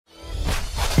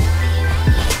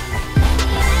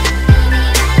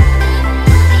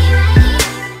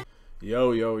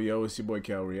Yo, yo, yo, it's your boy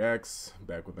Cal Reacts,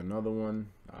 back with another one.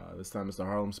 This time it's the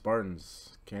Harlem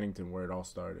Spartans Kennington, where it all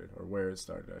started, or where it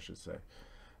started, I should say.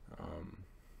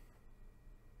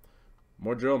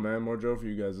 More drill, man, more drill for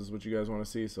you guys. This is what you guys want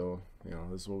to see, so, you know,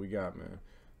 this is what we got, man.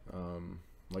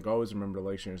 Like always, remember to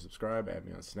like, share, and subscribe. Add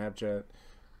me on Snapchat.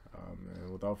 And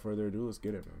without further ado, let's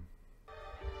get it, man.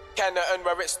 Kennington,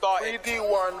 where it started.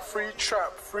 3D1, free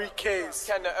trap, free Ks.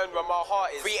 Kennington, where my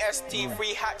heart is. Free ST,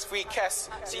 free hacks, free Kess.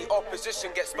 See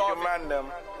opposition get started. Free man them.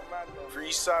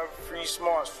 Free Sav, free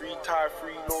Smarts, free Ty,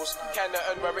 free Lows.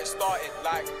 Kennington, where it started.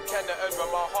 Like Kennington,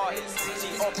 where my heart is.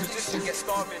 See opposition get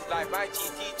starving. Like my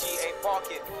GTG ain't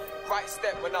parking. Right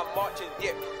step when I'm marching.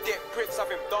 Dip pricks of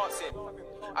him dancing.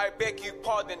 I beg you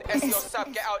pardon, SEO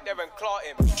Sab, get out there and clot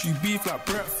him. Chew beef like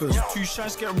breakfast, two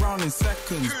shots get round in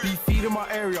seconds. Beef feed in my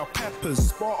area, peppers.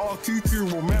 Sparta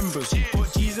QQ members.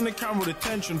 Put G's in the camera with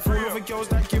attention. Full of the girls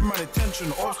that give my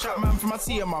attention. Off chat man for my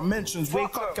tea and my mentions.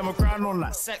 Wake up, get my grind on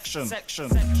that section. I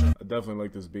definitely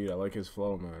like this beat. I like his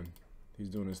flow, man. He's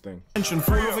doing his thing.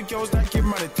 Full of the girls that give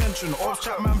my attention. Off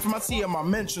chat man for my tea and my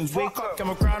mentions. Wake up, get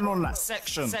my grind on that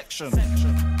section.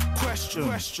 Question.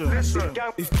 Listen,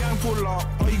 if gang pull up,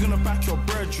 are you gonna back your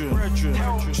brethren?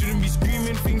 Shouldn't be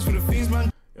screaming things for the things,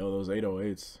 man. Yo, those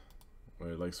 808s,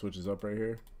 where it like switches up right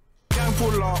here. Gang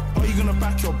pull up, are you gonna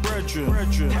back your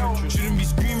brethren? Shouldn't be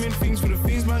screaming things for the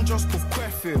things, man. Just cause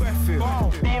queffit.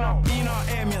 Being out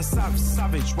air, me and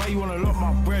savage. Why you wanna lock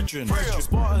my brethren?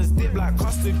 Spartans dip like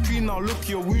custard cream. Now look at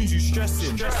your wounds, you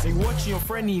stressing. You watching your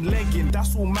friendly legging,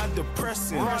 that's all mad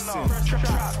depressing.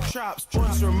 Trap,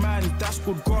 sponsor man, that's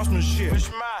good grassmanship.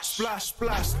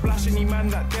 Splash any man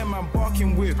that them man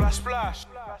barking with. Splash.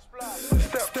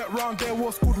 Step round there,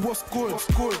 what's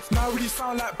good. Now really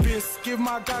sound like this. Give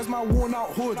my guys my worn out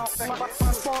hoods. My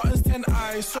Spartans 10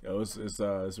 eyes. Yo,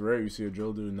 it's rare you see a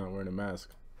drill dude not wearing a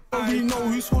mask. We know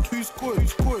who's hood, who's good.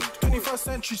 21st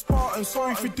century Spartans,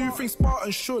 sorry if you do think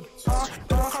Spartans should.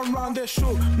 Don't come round there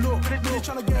shook. Look, really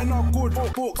trying to get in our good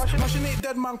books. Mashing ain't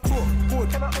dead man crook. Good.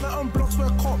 Can I unblocks where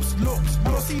cops look?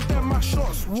 I don't see them my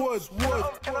shots. Wood.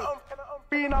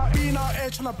 Being out here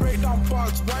trying to break down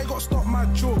bugs. Why you got stop my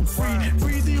joke?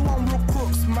 3D1 real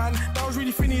crooks, man. That was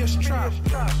really Phineas trap.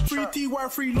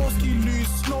 3T1, 3 Lowski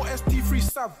lose. No ST, 3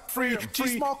 Sav, 3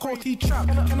 G-Smart code T trap.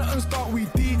 Cannot start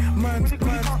with D, man. We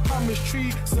can't promise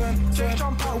treason. Just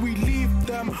jump out, we leave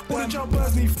them. All the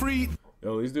jumpers need free.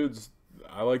 Yo, these dudes,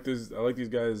 I like these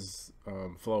guys'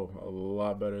 flow a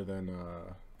lot better than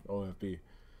OFB.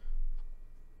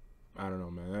 I don't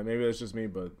know, man. Maybe that's just me,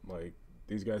 but like,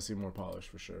 these guys seem more polished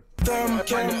for sure.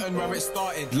 Kennington, where it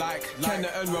started, like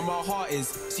Kennington, where my heart is.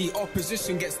 See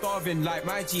opposition get starving, like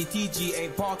my GTG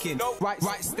ain't parking. Right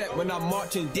step when I'm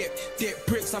marching, dip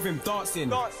pricks of him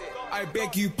dancing. I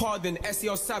beg you pardon,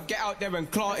 SEO Sab, get out there and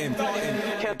clot him.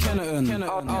 Kennington,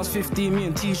 I was 15, me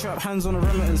and T-Trap, hands on the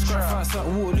remittance. Scrap fights like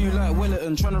Waterloo, like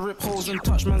Willerton. Trying to rip holes and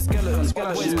touch man's skeleton.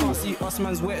 Boys can't see us,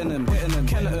 man's wetting them.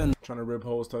 Kennington. Trying to rip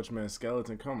holes, touch man's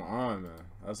skeleton. Come on, man.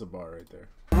 That's a bar right there.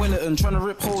 Willerton, trying to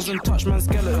rip holes and touch man's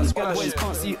skeleton. Boys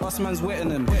can't see us, man's wetting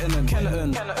them.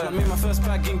 Kennington. I made my first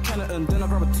bag in Kennington. Then I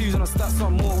grabbed a twos and I stacked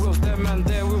some more wheels. There, man,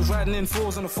 there. Wheels riding in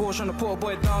fours on the floor. Trying to put a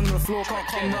boy down on the floor. Can't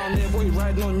come down there, boy,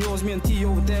 riding on yours. Me and T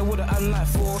over there with a hand like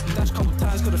 4. Dash couple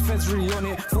times, cause the feds really on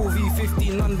it.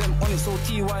 4v15, none of them on it. So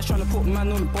TY's trying to put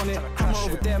man on the bonnet. Hammer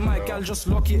over there, my gal, just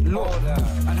lock it, look.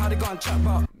 And how they got and chat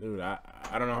about. Dude, I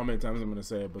don't know how many times I'm gonna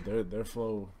say it, but their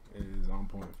flow is on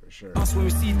point for sure. Us when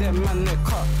we see them man neck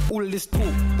cut. All this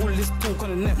talk on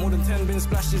the net. More than 10 been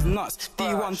splashes nuts.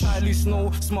 D1 tie loose,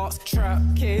 no smarts, trap,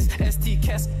 case, ST,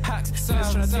 Kess, hacks.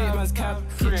 Service trying to take man's cab.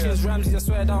 Kitchens, Ramsey, I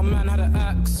swear down man had an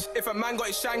axe. If a man got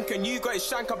his shank and you got his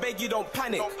shank, I beg you don't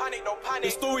panic. Don't panic. The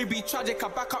story be tragic, I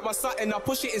back up my satin, I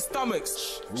push it in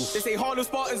stomachs. They say Harlem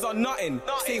Spartans are nothing.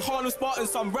 Say Harlem Spartans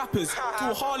some rappers.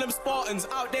 Two Harlem Spartans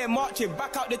out there marching,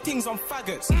 back out the things on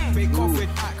faggots. Fake off with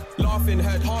act, laughing,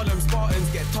 heard Harlem Spartans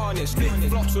get tarnished. Flip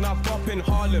flops when I pop in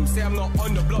Harlem. Say I'm not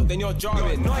on the block, then you're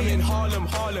jarring. I in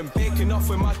Harlem, baking off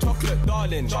with my chocolate,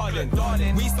 darling.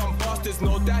 We some bastards,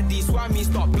 no daddy, so me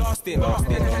start blasting.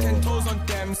 10 toes on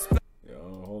them.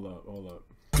 Yo, hold up.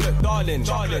 Darling.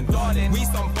 We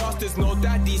some bastards, no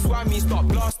daddy, so me start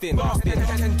blasting.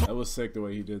 That was sick the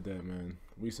way he did that, man.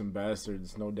 We some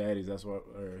bastards, no daddies. That's what.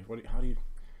 How do you?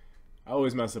 I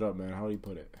always mess it up, man. How do you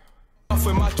put it? Off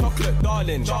with my chocolate,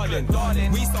 darling.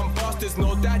 We some bastards,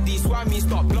 no daddies, why me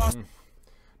start blasting?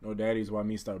 No daddies, why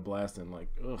me start blasting? Like,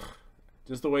 ugh.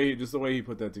 Just the way he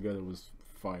put that together was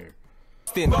fire.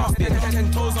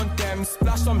 10 toes on them,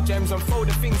 splash some gems and throw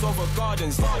the things over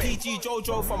gardens. PG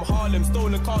Jojo from Harlem,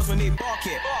 stolen cars when they bark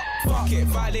it. Fuck it,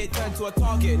 violate turn to a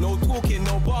target. No talking,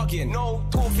 no bargain. No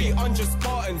talking. 300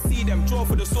 Spartans, see them draw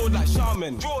for the sword like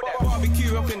shaman.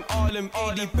 Barbecue up in Harlem,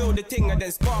 AD build the thing and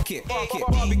then spark it.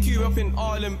 Barbecue up in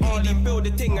Harlem, AD build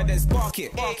the thing and then spark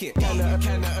it.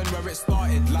 Kennington where it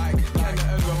started, like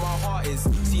Kennington where my heart is.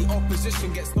 See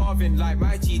opposition get starving, like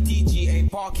my GTG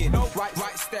ain't parking.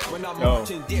 Right step when I'm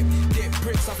marching, dip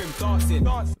bricks of him dancing.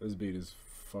 This beat is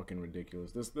fucking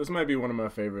ridiculous. This might be one of my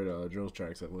favorite drill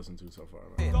tracks I've listened to so far,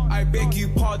 man. I beg you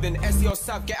pardon, SEO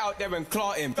Sav, get out there and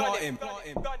claw him.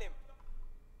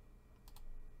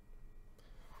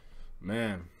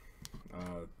 Man,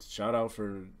 shout out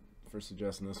for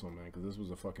suggesting this one, man, because this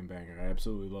was a fucking banger. I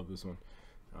absolutely love this one.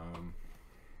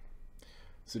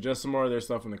 Suggest some more of their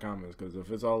stuff in the comments, because if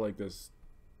it's all like this,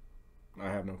 I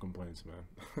have no complaints,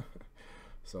 man.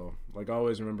 So, like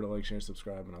always, remember to like, share,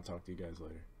 subscribe, and I'll talk to you guys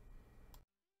later.